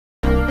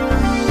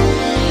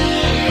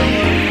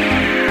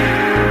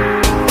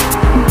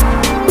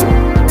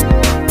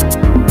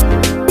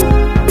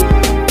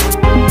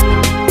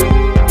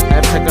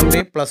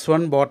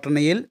+1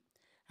 ബോട്ടണിയിൽ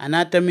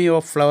anatomy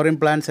of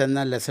flowering plants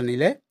എന്ന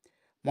ലെസണിലെ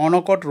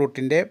monocot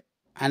റൂട്ടിൻ്റെ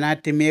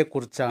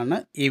അനാറ്റമിയെക്കുറിച്ചാണ്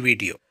ഈ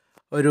video.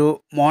 ഒരു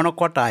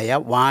മോണോകോട്ടായ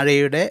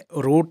വാഴയുടെ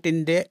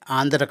റൂട്ടിൻ്റെ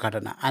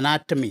ആന്തരഘടന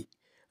അനാറ്റമി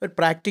ഒരു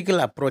പ്രാക്ടിക്കൽ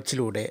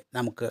അപ്രോച്ചിലൂടെ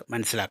നമുക്ക്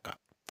മനസ്സിലാക്കാം.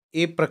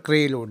 ഈ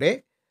പ്രക്രിയയിലൂടെ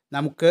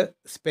നമുക്ക്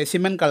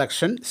specimen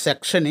collection,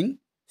 സെക്ഷനിങ്,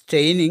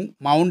 staining,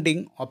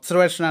 mounting,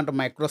 observation and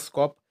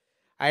microscope,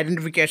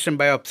 identification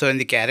by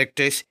observing the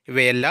characters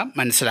ഇവയെല്ലാം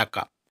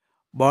മനസ്സിലാക്കാം.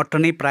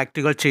 ബോട്ടണി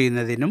പ്രാക്ടിക്കൽ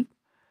ചെയ്യുന്നതിനും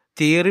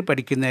തിയറി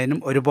പഠിക്കുന്നതിനും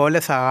ഒരുപോലെ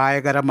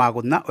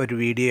സഹായകരമാകുന്ന ഒരു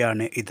വീഡിയോ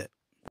ആണ് ഇത്.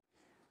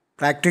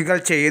 പ്രാക്ടിക്കൽ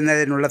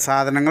ചെയ്യുന്നതിനുള്ള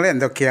സാധനങ്ങൾ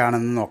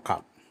എന്തൊക്കെയാണെന്ന്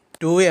നോക്കാം.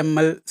 2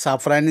 ml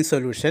സാഫ്രാനി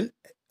സൊല്യൂഷൻ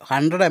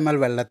 100 ml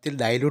വെള്ളത്തിൽ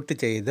ഡൈല്യൂട്ട്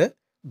ചെയ്ത്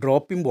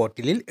dropping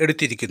ബോട്ടിലിൽ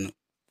എടുത്തിരിക്കുന്നു.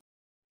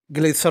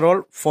 Glycerol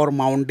four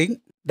mounting.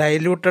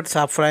 Diluted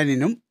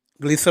സാഫ്രാനിനും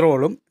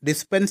ഗ്ലിസറോളും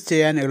dispense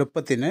ചെയ്യാൻ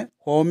എളുപ്പത്തിന്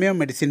ഹോമിയോ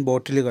മെഡിസിൻ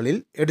ബോട്ടിലുകളിൽ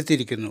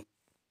എടുത്തിരിക്കുന്നു.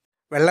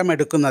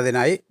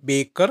 വെള്ളമെടുക്കുന്നതിനായി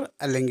ബീക്കർ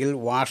അല്ലെങ്കിൽ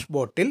വാഷ്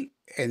ബോട്ടിൽ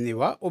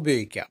എന്നിവ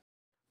ഉപയോഗിക്കാം.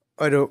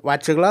 ഒരു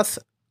വാച്ച് ഗ്ലാസ്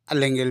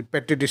അല്ലെങ്കിൽ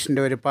പെറ്റി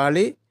ഡിഷിൻ്റെ ഒരു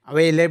പാളി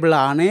അവൈലബിൾ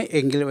ആണ്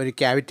എങ്കിൽ ഒരു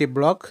cavity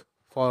block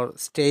four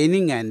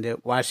staining and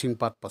washing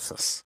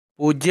purposes.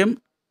 0,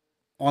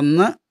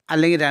 1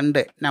 അല്ലെങ്കിൽ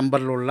 2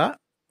 നമ്പറിലുള്ള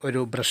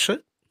ഒരു ബ്രഷ്,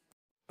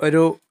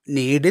 ഒരു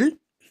നീഡിൽ,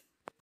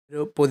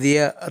 ഒരു പുതിയ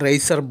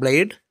razor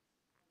blade,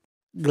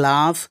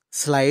 glass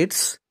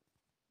slides,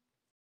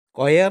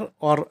 square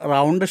or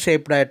round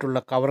shaped ആയിട്ടുള്ള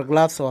cover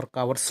glass or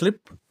cover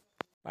slip,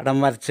 പടം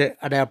വരച്ച്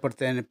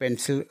അടയാളപ്പെടുത്തുന്നതിന്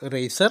പെൻസിൽ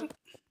ഇറേസർ,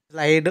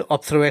 സ്ലൈഡ്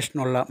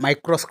ഒബ്സർവേഷനുള്ള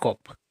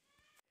മൈക്രോസ്കോപ്പ്.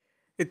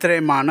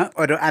 ഇത്രയുമാണ്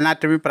ഒരു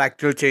അനാറ്റമി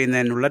പ്രാക്ടിക്കൽ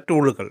ചെയ്യുന്നതിനുള്ള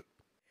ടൂളുകൾ.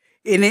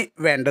 ഇനി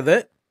വേണ്ടത്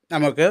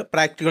നമുക്ക്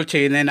പ്രാക്ടിക്കൽ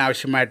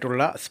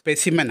ചെയ്യുന്നതിനാവശ്യമായിട്ടുള്ള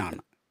സ്പെസിമെനാണ്.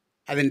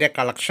 അതിൻ്റെ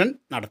കളക്ഷൻ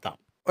നടത്താം.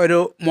 ഒരു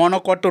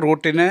മോണോകോട്ട്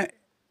റൂട്ടിന്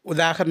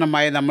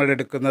ഉദാഹരണമായി നമ്മൾ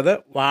എടുക്കുന്നത്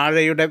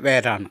വാഴയുടെ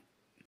വേരാണ്.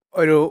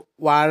 ഒരു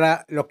വാഴ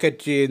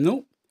ലൊക്കേറ്റ് ചെയ്യുന്നു.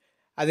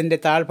 അതിൻ്റെ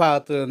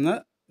താഴ്ഭാഗത്ത് നിന്ന്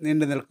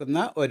നീണ്ടു നിൽക്കുന്ന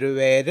ഒരു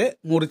വേര്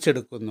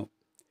മുറിച്ചെടുക്കുന്നു.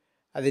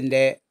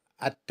 അതിൻ്റെ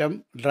അറ്റം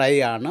ഡ്രൈ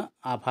ആണ്,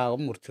 ആ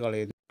ഭാഗം മുറിച്ച്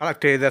കളയുന്നു.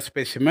 കളക്ട് ചെയ്ത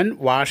സ്പെസിമെൻ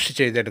വാഷ്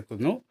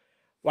ചെയ്തെടുക്കുന്നു.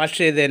 വാഷ്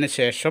ചെയ്തതിന്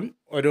ശേഷം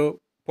ഒരു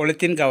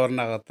പോളിത്തീൻ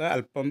കവറിനകത്ത്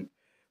അല്പം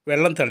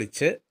വെള്ളം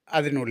തളിച്ച്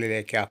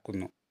അതിനുള്ളിലേക്ക്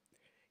ആക്കുന്നു.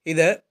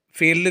 ഇത്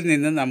ഫീൽഡിൽ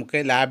നിന്ന് നമുക്ക്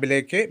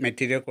ലാബിലേക്ക്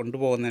മെറ്റീരിയൽ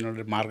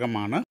കൊണ്ടുപോകുന്നതിനുള്ളൊരു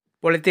മാർഗ്ഗമാണ്.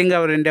 പോളിത്തീൻ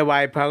കവറിൻ്റെ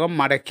വായ്ഭാഗം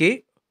മടക്കി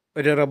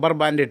ഒരു റബ്ബർ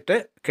ബാൻഡ് ഇട്ട്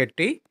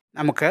കെട്ടി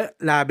നമുക്ക്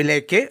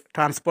ലാബിലേക്ക്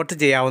ട്രാൻസ്പോർട്ട്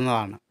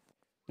ചെയ്യാവുന്നതാണ്.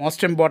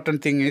 Most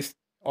important thing is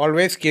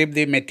always keep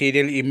the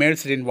material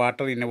immersed in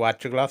water in A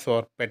watch glass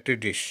or petty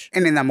dish.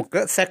 ഇനി നമുക്ക്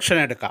സെക്ഷൻ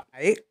എടുക്കാം.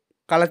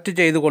 കളക്ട്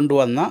ചെയ്ത്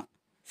കൊണ്ടുവന്ന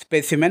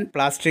സ്പെസിമെൻ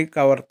പ്ലാസ്റ്റിക്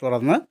കവർ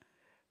തുറന്ന്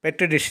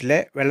പെറ്റി ഡിഷിലെ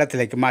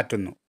വെള്ളത്തിലേക്ക്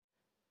മാറ്റുന്നു.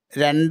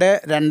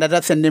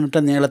 2-2.5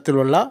 സെൻറ്റിമീറ്റർ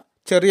നീളത്തിലുള്ള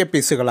ചെറിയ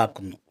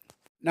പീസുകളാക്കുന്നു.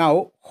 Now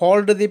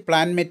hold the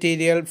plant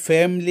material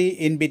firmly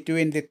in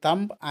between the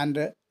thumb and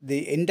the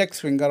index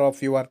finger of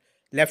your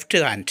left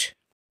hand.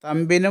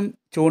 തമ്പിനും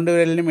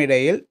ചൂണ്ടുവിരലിനും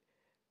ഇടയിൽ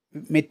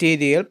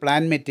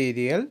പ്ലാന്റ്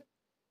മെറ്റീരിയൽ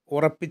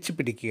ഉറപ്പിച്ച്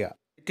പിടിക്കുക.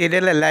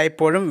 മെറ്റീരിയൽ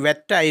എല്ലായ്പ്പോഴും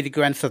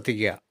വെറ്റായിരിക്കുവാൻ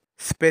ശ്രദ്ധിക്കുക.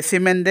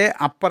 സ്പെസിമെൻ്റെ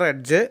അപ്പർ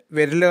എഡ്ജ്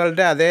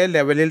വിരലുകളുടെ അതേ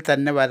ലെവലിൽ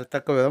തന്നെ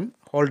വരത്തക്ക വിധം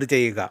ഹോൾഡ്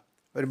ചെയ്യുക.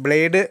 ഒരു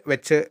ബ്ലേഡ്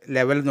വെച്ച്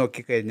ലെവൽ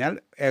നോക്കിക്കഴിഞ്ഞാൽ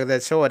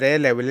ഏകദേശം ഒരേ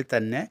ലെവലിൽ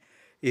തന്നെ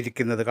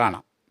ഇരിക്കുന്നത്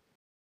കാണാം.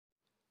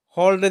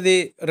 Hold the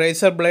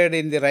razor blade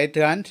in the right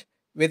hand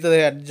with the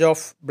edge of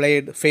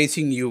blade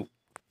facing you.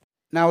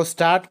 Now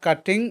start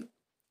cutting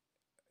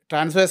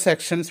transverse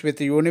sections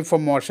with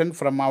uniform motion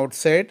from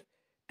outside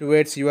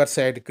towards your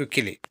side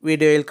quickly.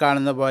 വീഡിയോയിൽ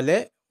കാണുന്ന പോലെ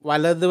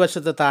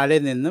വലതുവശത്ത് താഴെ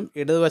നിന്നും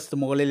ഇടതുവശത്ത്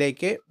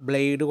മുകളിലേക്ക്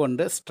ബ്ലേഡ്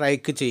കൊണ്ട്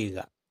സ്ട്രൈക്ക് ചെയ്യുക.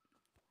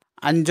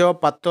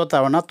 5-10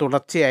 തവണ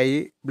തുടർച്ചയായി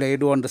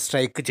ബ്ലേഡ് കൊണ്ട്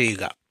സ്ട്രൈക്ക്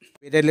ചെയ്യുക.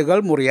 വിരലുകൾ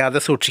മുറിയാതെ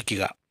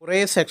സൂക്ഷിക്കുക. കുറേ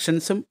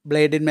സെക്ഷൻസും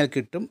ബ്ലേഡിന്മേൽ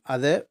കിട്ടും.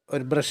 അത്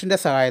ഒരു ബ്രഷിൻ്റെ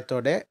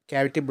സഹായത്തോടെ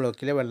ക്യാവിറ്റി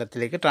ബ്ലോക്കിലെ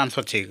വെള്ളത്തിലേക്ക്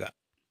ട്രാൻസ്ഫർ ചെയ്യുക.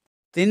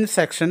 തിൻ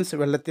സെക്ഷൻസ്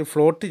വെള്ളത്തിൽ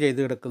ഫ്ലോട്ട് ചെയ്ത്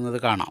കിടക്കുന്നത്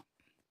കാണാം.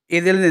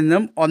 ഇതിൽ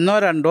നിന്നും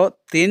 1-2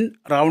 തിൻ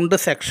റൗണ്ട്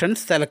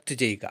സെക്ഷൻസ് സെലക്ട്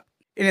ചെയ്യുക.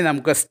 ഇനി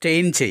നമുക്ക്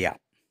സ്റ്റെയിൻ ചെയ്യാം.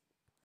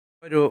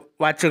 ഒരു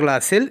വാച്ച്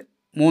ഗ്ലാസ്സിൽ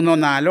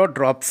 3-4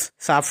 ഡ്രോപ്സ്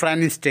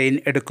സാഫ്രാനി സ്റ്റെയിൻ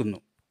എടുക്കുന്നു.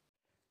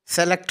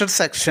 സെലക്റ്റഡ്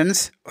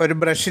സെക്ഷൻസ് ഒരു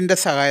ബ്രഷിൻ്റെ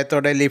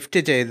സഹായത്തോടെ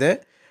ലിഫ്റ്റ് ചെയ്ത്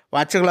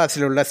വാച്ച്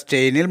ഗ്ലാസ്സിലുള്ള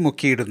സ്റ്റെയിനിൽ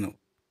മുക്കിയിടുന്നു.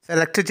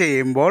 സെലക്ട്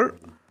ചെയ്യുമ്പോൾ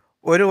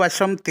ഒരു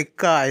വശം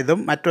തിക്കായതും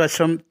മറ്റു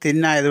വശം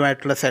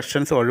തിന്നായതുമായിട്ടുള്ള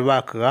സെക്ഷൻസ്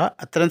ഒഴിവാക്കുക.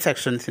 അത്തരം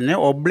സെക്ഷൻസിനെ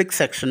ഒബ്ലിക്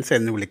സെക്ഷൻസ്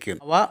എന്ന്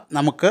വിളിക്കുന്നു. അവ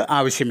നമുക്ക്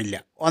ആവശ്യമില്ല.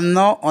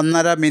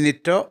 1-1.5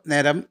 മിനിറ്റോ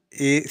നേരം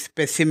ഈ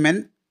സ്പെസിമെൻ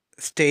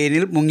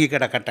സ്റ്റെയിനിൽ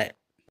മുങ്ങിക്കിടക്കട്ടെ.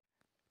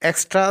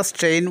 എക്സ്ട്രാ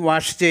സ്റ്റെയിൻ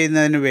വാഷ്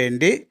ചെയ്യുന്നതിന്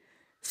വേണ്ടി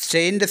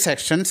സ്റ്റെയിൻഡ്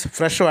സെക്ഷൻസ്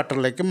ഫ്രഷ്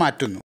വാട്ടറിലേക്ക്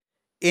മാറ്റുന്നു.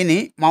 ഇനി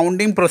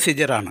മൗണ്ടിങ്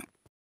പ്രൊസീജിയറാണ്.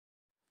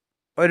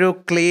 ഒരു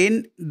ക്ലീൻ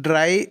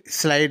ഡ്രൈ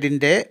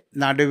സ്ലൈഡിൻ്റെ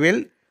നടുവിൽ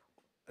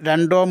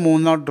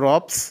 2-3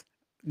 ഡ്രോപ്സ്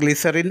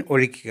ഗ്ലിസറിൻ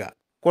ഒഴിക്കുക.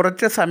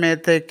 കുറച്ച്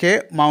സമയത്തേക്ക്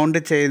മൗണ്ട്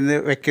ചെയ്ത്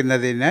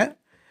വയ്ക്കുന്നതിന്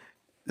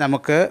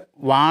നമുക്ക്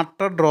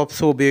വാട്ടർ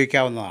ഡ്രോപ്സ്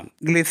ഉപയോഗിക്കാവുന്നതാണ്.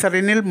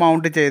 ഗ്ലിസറിനിൽ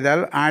മൗണ്ട് ചെയ്താൽ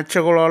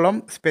ആഴ്ചകളോളം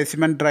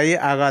സ്പെസിമെൻ ഡ്രൈ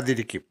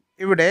ആകാതിരിക്കും.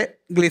 ഇവിടെ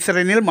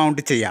ഗ്ലിസറിനിൽ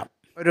മൗണ്ട് ചെയ്യാം.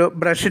 ഒരു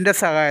ബ്രഷിൻ്റെ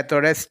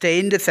സഹായത്തോടെ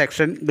സ്റ്റെയിൻഡ്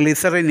സെക്ഷൻ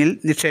ഗ്ലിസറിനിൽ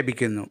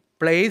നിക്ഷേപിക്കുന്നു.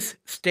 place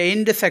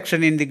stained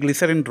section in the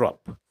glycerin drop.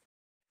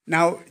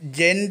 Now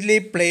gently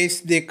place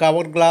the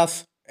cover glass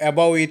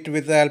above it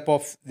with the help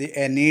of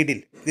a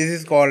needle. This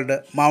is called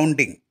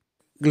mounting.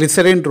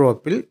 Glycerin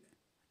ഡ്രോപ്പിൽ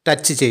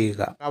touch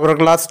ചെയ്യുക. Cover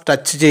glass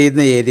touch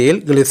ചെയ്യുന്ന ഏരിയയിൽ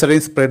glycerin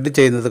spread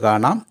ചെയ്യുന്നത്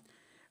കാണാം.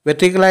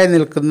 വെർട്ടിക്കലായി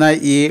നിൽക്കുന്ന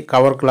ഈ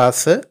cover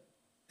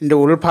ഗ്ലാസിൻ്റെ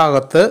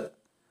ഉൾഭാഗത്ത്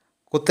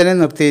കുത്തനെ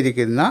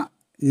നിർത്തിയിരിക്കുന്ന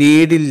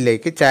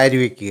നീഡിലേക്ക് ചാരി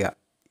വയ്ക്കുക.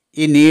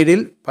 ഈ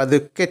നീഡിൽ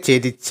പതുക്കെ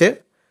ചെരിച്ച്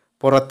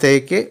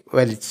പുറത്തേക്ക്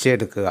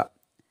വലിച്ചെടുക്കുക.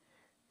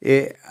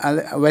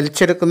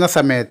 വലിച്ചെടുക്കുന്ന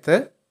സമയത്ത്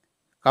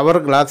കവർ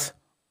ഗ്ലാസ്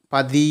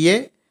പതിയെ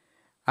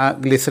ആ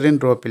ഗ്ലിസറിൻ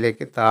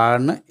ഡ്രോപ്പിലേക്ക്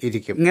താഴ്ന്ന്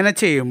ഇരിക്കും. ഇങ്ങനെ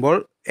ചെയ്യുമ്പോൾ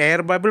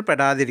എയർ ബബിൾ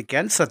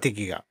പെടാതിരിക്കാൻ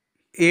ശ്രദ്ധിക്കുക.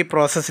 ഈ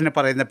പ്രോസസ്സിന്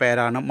പറയുന്ന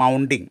പേരാണ്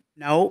mounting.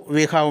 Now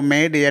we have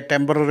made A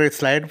temporary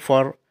slide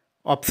four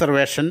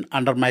observation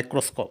under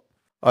microscope.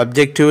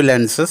 Objective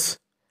lenses,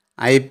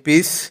 I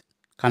Ps,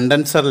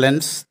 condenser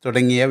lens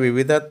തുടങ്ങിയ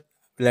വിവിധ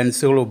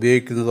ലെൻസുകൾ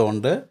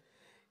ഉപയോഗിക്കുന്നതുകൊണ്ട്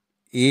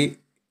ഈ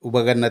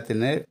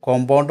ഉപകരണത്തിന്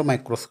കോമ്പൗണ്ട്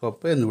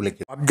മൈക്രോസ്കോപ്പ് എന്ന്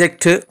വിളിക്കും.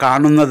 ഒബ്ജക്റ്റ്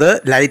കാണുന്നത്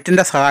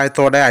ലൈറ്റിൻ്റെ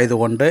സഹായത്തോടെ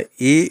ആയതുകൊണ്ട്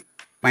ഈ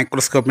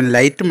മൈക്രോസ്കോപ്പിന്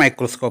ലൈറ്റ്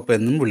മൈക്രോസ്കോപ്പ്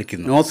എന്നും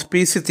വിളിക്കുന്നു. നോസ്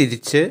പീസ്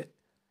തിരിച്ച്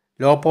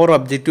ലോ പവർ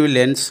ഒബ്ജക്റ്റീവ്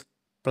ലെൻസ്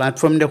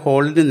പ്ലാറ്റ്ഫോമിൻ്റെ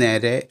ഹോളിന്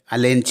നേരെ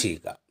അലൈൻ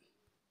ചെയ്യുക.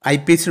 ഐ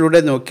പീസിലൂടെ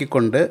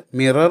നോക്കിക്കൊണ്ട്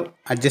മിറർ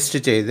അഡ്ജസ്റ്റ്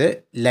ചെയ്ത്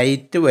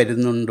ലൈറ്റ്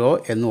വരുന്നുണ്ടോ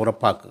എന്ന്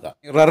ഉറപ്പാക്കുക.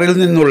 മിററിൽ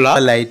നിന്നുള്ള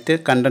ലൈറ്റ്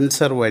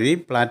കണ്ടൻസർ വഴി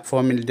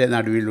പ്ലാറ്റ്ഫോമിൻ്റെ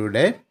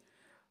നടുവിലൂടെ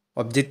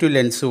ഒബ്ജക്റ്റീവ്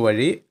ലെൻസ്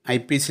വഴി ഐ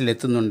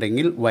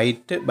പീസിലെത്തുന്നുണ്ടെങ്കിൽ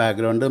വൈറ്റ്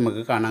ബാക്ക്ഗ്രൗണ്ട്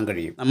നമുക്ക് കാണാൻ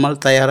കഴിയും. നമ്മൾ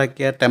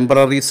തയ്യാറാക്കിയ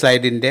ടെമ്പററി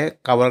സ്ലൈഡിൻ്റെ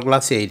കവർ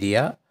ഗ്ലാസ്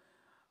ഏരിയ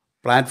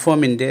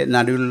പ്ലാറ്റ്ഫോമിൻ്റെ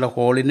നടുവിലുള്ള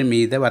ഹോളിന്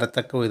മീതെ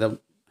വരത്തക്ക വിധം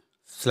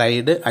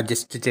സ്ലൈഡ്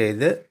അഡ്ജസ്റ്റ്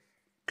ചെയ്ത്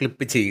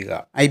ക്ലിപ്പ് ചെയ്യുക.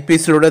 ഐ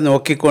പീസിലൂടെ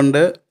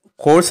നോക്കിക്കൊണ്ട്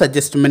കോഴ്സ്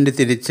അഡ്ജസ്റ്റ്മെൻറ്റ്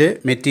തിരിച്ച്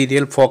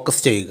മെറ്റീരിയൽ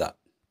ഫോക്കസ് ചെയ്യുക.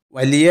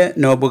 വലിയ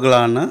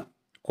നോബുകളാണ്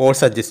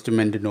കോഴ്സ്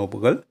അഡ്ജസ്റ്റ്മെൻറ്റ്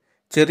നോബുകൾ.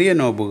 ചെറിയ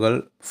നോബുകൾ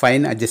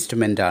ഫൈൻ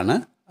അഡ്ജസ്റ്റ്മെൻറ്റാണ്.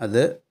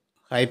 അത്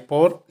ഹൈ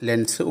പവർ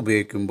ലെൻസ്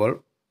ഉപയോഗിക്കുമ്പോൾ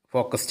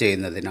ഫോക്കസ്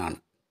ചെയ്യുന്നതിനാണ്.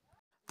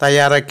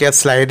 തയ്യാറാക്കിയ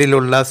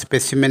സ്ലൈഡിലുള്ള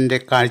സ്പെസിമെൻ്റെ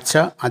കാഴ്ച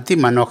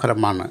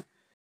അതിമനോഹരമാണ്.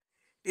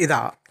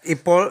 ഇതാ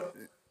ഇപ്പോൾ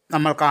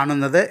നമ്മൾ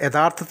കാണുന്നത്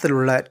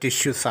യഥാർത്ഥത്തിലുള്ള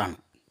ടിഷ്യൂസാണ്.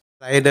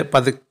 സ്ലൈഡ്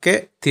പതുക്കെ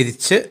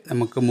തിരിച്ച്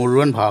നമുക്ക്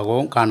മുഴുവൻ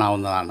ഭാഗവും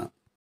കാണാവുന്നതാണ്.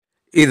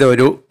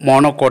 ഇതൊരു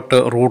മോണോകോട്ട്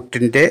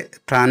റൂട്ടിൻ്റെ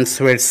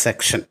ട്രാൻസ്വേഴ്സ്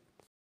സെക്ഷൻ.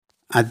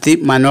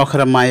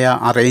 അതിമനോഹരമായ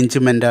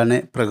അറേഞ്ച്മെൻറ്റാണ്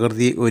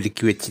പ്രകൃതി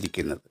ഒരുക്കി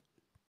വച്ചിരിക്കുന്നത്.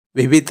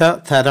 വിവിധ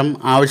തരം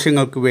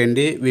ആവശ്യങ്ങൾക്ക്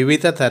വേണ്ടി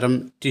വിവിധ തരം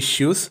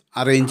ടിഷ്യൂസ്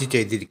അറേഞ്ച്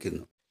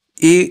ചെയ്തിരിക്കുന്നു.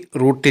 ഈ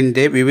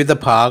റൂട്ടിൻ്റെ വിവിധ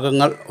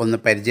ഭാഗങ്ങൾ ഒന്ന്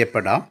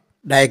പരിചയപ്പെടാം.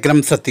 ഡയഗ്രാം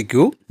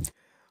ശ്രദ്ധിക്കൂ.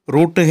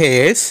 Root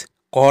heirs,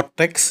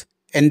 cortex,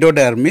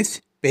 എൻഡോഡെർമിസ്,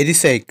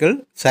 pericycle,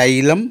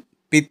 xylem,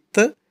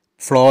 pith,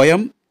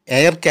 phloem,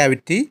 air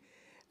cavity,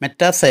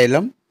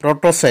 metaxylem,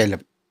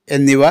 protoxylem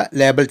എന്നിവ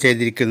ലേബൽ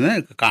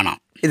ചെയ്തിരിക്കുന്നത് കാണാം.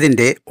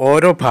 ഇതിൻ്റെ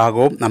ഓരോ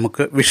ഭാഗവും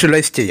നമുക്ക്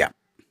വിഷ്വലൈസ് ചെയ്യാം.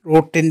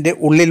 റൂട്ടിൻ്റെ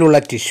ഉള്ളിലുള്ള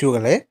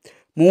ടിഷ്യൂകളെ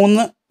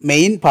 3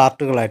 മെയിൻ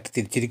പാർട്ടുകളായിട്ട്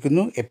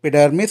തിരിച്ചിരിക്കുന്നു: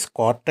 എപ്പിഡെർമിസ്,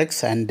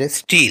 കോർട്ടെക്സ് ആൻഡ്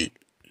സ്റ്റീൽ.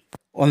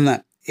 ഒന്ന്,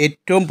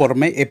 ഏറ്റവും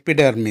പുറമെ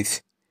epidermis.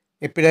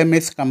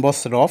 Epidermis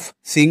composed of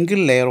single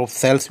layer of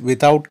cells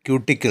without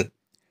cuticle.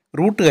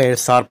 Root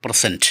hairs are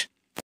present.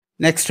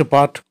 Next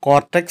part,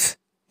 cortex.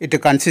 It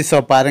consists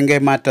of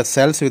parenchymatous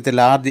cells with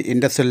large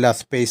intercellular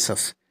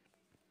spaces.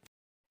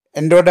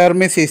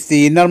 Endodermis is the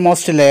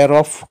innermost layer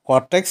of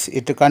cortex.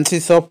 It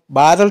consists of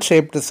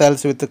barrel-shaped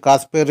cells with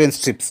Casparian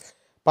strips.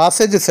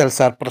 Passage cells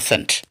are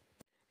present.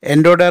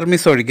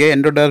 എൻഡോഡെർമിസ് ഒഴികെ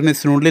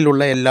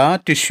എൻഡോഡെർമിസിനുള്ളിലുള്ള എല്ലാ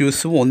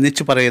ടിഷ്യൂസും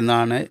ഒന്നിച്ച്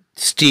പറയുന്നതാണ്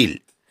steel.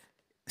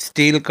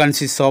 Steel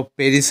consist of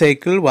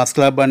pericycle,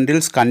 vascular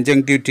bundles,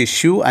 കൺജങ്ക്റ്റീവ്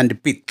tissue and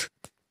pith.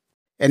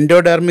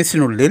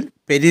 എൻഡോഡെർമിസിനുള്ളിൽ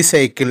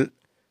pericycle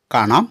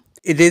കാണാം.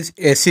 It is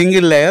A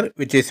single layer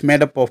which is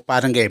made up of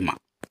parenchyma.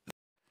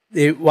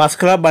 The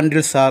vascular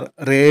bundles R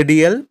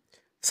radial.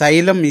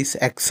 Xylem is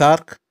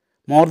exarch.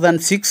 More than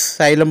 6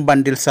 xylem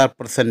bundles are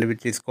present,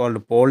 which is called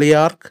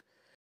polyarch.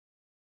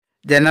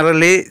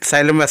 Generally,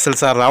 xylem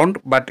vessels are round,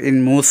 but in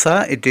Musa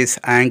it is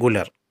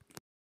angular.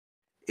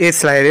 ഈ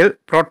സ്ലൈഡിൽ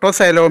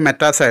പ്രോട്ടോസൈലവും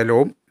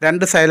മെറ്റാസൈലവും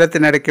 2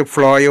 സൈലത്തിനിടയ്ക്ക്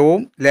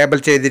ഫ്ലോയവും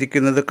label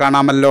ചെയ്തിരിക്കുന്നത്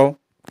കാണാമല്ലോ.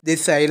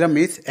 This xylem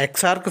is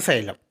exarch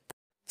xylem.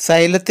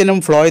 സൈലത്തിനും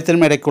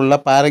ഫ്ലോയത്തിനും ഇടയ്ക്കുള്ള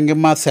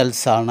parenchyma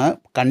സെൽസാണ്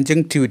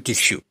കൺജങ്ക്റ്റീവ്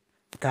tissue.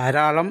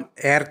 ധാരാളം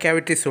air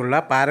cavities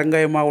ഉള്ള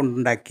parenchyma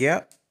കൊണ്ടുണ്ടാക്കിയ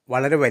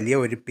വളരെ വലിയ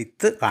ഒരു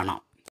പിത്ത് കാണാം.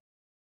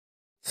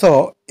 So,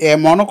 a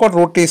monocot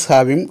root is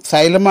having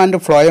xylem and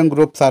phloem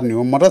groups are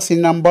numerous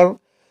in number.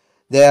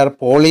 They are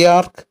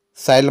polyarch.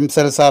 Xylem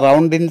cells are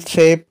round in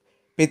shape.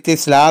 Pith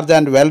is large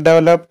and well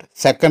developed.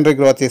 Secondary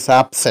growth is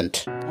absent.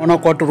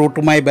 Monocot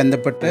റൂട്ടുമായി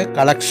ബന്ധപ്പെട്ട്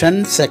collection,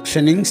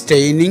 സെക്ഷനിങ്,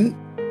 staining,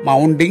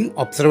 mounting,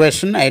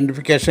 observation,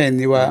 identification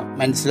എന്നിവ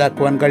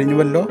മനസ്സിലാക്കുവാൻ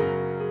കഴിഞ്ഞുവല്ലോ.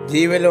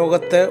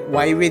 ജീവലോകത്ത്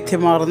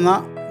വൈവിധ്യമാർന്ന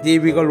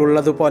ജീവികൾ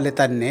ഉള്ളതുപോലെ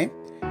തന്നെ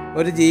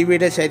ഒരു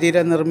ജീവിയുടെ ശരീര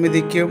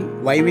നിർമ്മിതിക്കും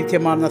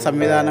വൈവിധ്യമാർന്ന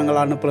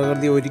സംവിധാനങ്ങളാണ്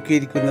പ്രകൃതി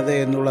ഒരുക്കിയിരിക്കുന്നത്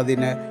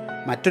എന്നുള്ളതിന്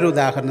മറ്റൊരു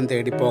ഉദാഹരണം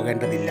തേടി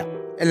പോകേണ്ടതില്ല.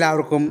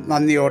 എല്ലാവർക്കും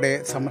നന്ദിയോടെ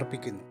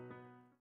സമർപ്പിക്കുന്നു.